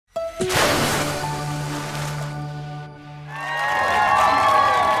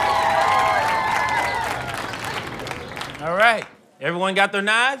Everyone got their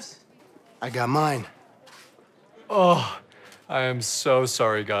knives? I got mine. Oh, I am so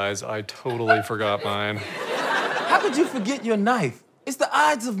sorry, guys. I totally forgot mine. How could you forget your knife? It's the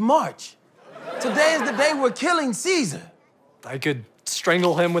Ides of March. Today is the day we're killing Caesar. I could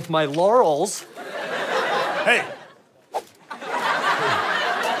strangle him with my laurels. Hey.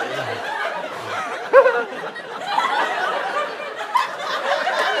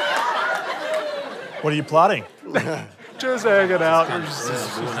 What are you plotting? Just hanging out.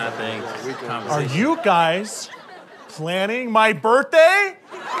 Doing our thing. Are you guys planning my birthday?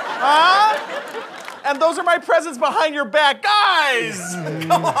 Huh? And those are my presents behind your back. Guys!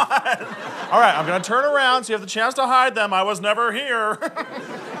 Come on. All right, I'm gonna turn around so you have the chance to hide them. I was never here.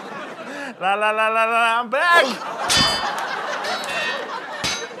 La la la la la, I'm back.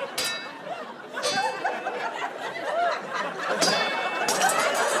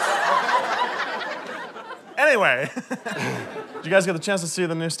 Anyway, did you guys get the chance to see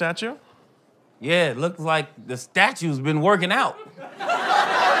the new statue? Yeah, it looks like the statue's been working out.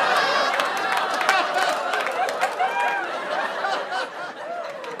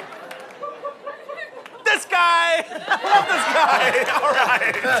 This guy! I love this guy! All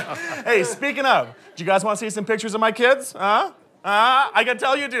right. Hey, speaking of, do you guys want to see some pictures of my kids? Huh? I can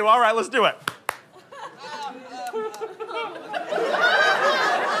tell you do. All right, let's do it.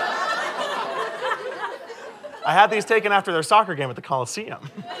 I had these taken after their soccer game at the Coliseum.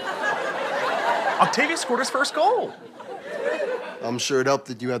 Octavia scored his first goal. I'm sure it helped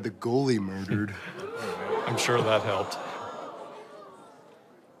that you had the goalie murdered. I'm sure that helped.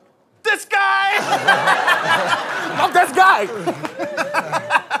 This guy! Not this guy!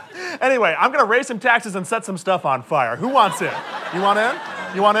 Anyway, I'm gonna raise some taxes and set some stuff on fire. Who wants in? You want in?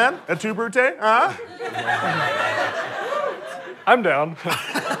 You want in? A two brute? Huh? I'm down.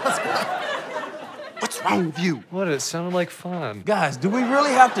 What's wrong with you? What? It sounded like fun. Guys, do we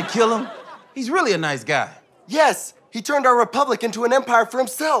really have to kill him? He's really a nice guy. Yes, he turned our republic into an empire for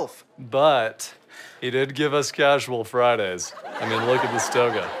himself. But he did give us casual Fridays. I mean, look at this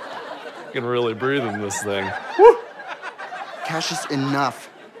toga. You can really breathe in this thing. Woo! Cassius, enough.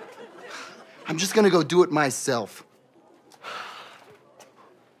 I'm just gonna go do it myself.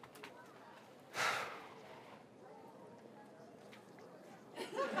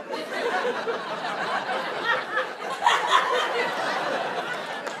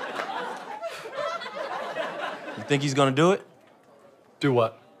 You think he's gonna do it? Do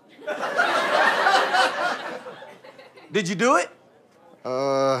what? Did you do it?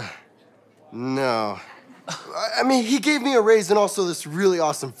 No. I mean, he gave me a raise and also this really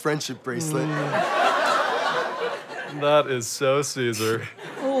awesome friendship bracelet. That is so Caesar.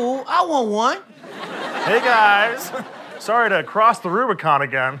 Oh, I want one. Hey, guys. Sorry to cross the Rubicon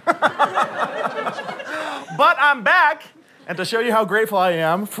again. But I'm back. And to show you how grateful I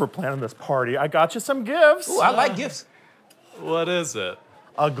am for planning this party, I got you some gifts. Ooh, I like gifts. What is it?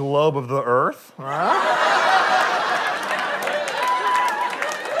 A globe of the earth.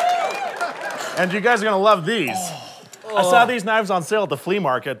 And you guys are gonna love these. I saw these knives on sale at the flea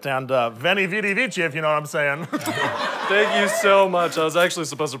market, and Veni Vidi Vici, if you know what I'm saying. Thank you so much. I was actually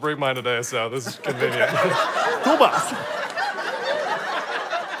supposed to bring mine today, so this is convenient. Cool, boss.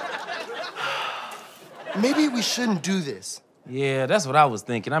 Maybe we shouldn't do this. Yeah, that's what I was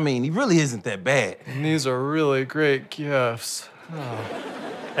thinking. I mean, he really isn't that bad. And these are really great gifts. Oh.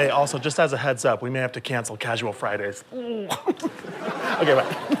 Hey, also, just as a heads up, we may have to cancel Casual Fridays. Okay, bye.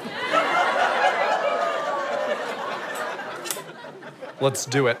 Let's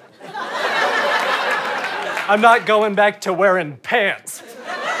do it. I'm not going back to wearing pants.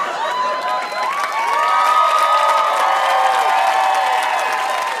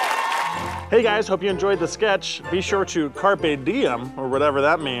 Hey guys, hope you enjoyed the sketch. Be sure to carpe diem, or whatever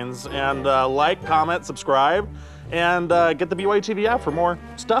that means, and like, comment, subscribe, and get the BYTV app for more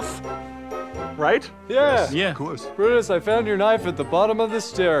stuff. Right? Yeah. Yeah. Of course. Brutus, I found your knife at the bottom of the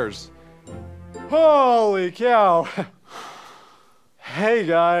stairs. Holy cow. Hey,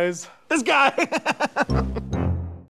 guys. This guy!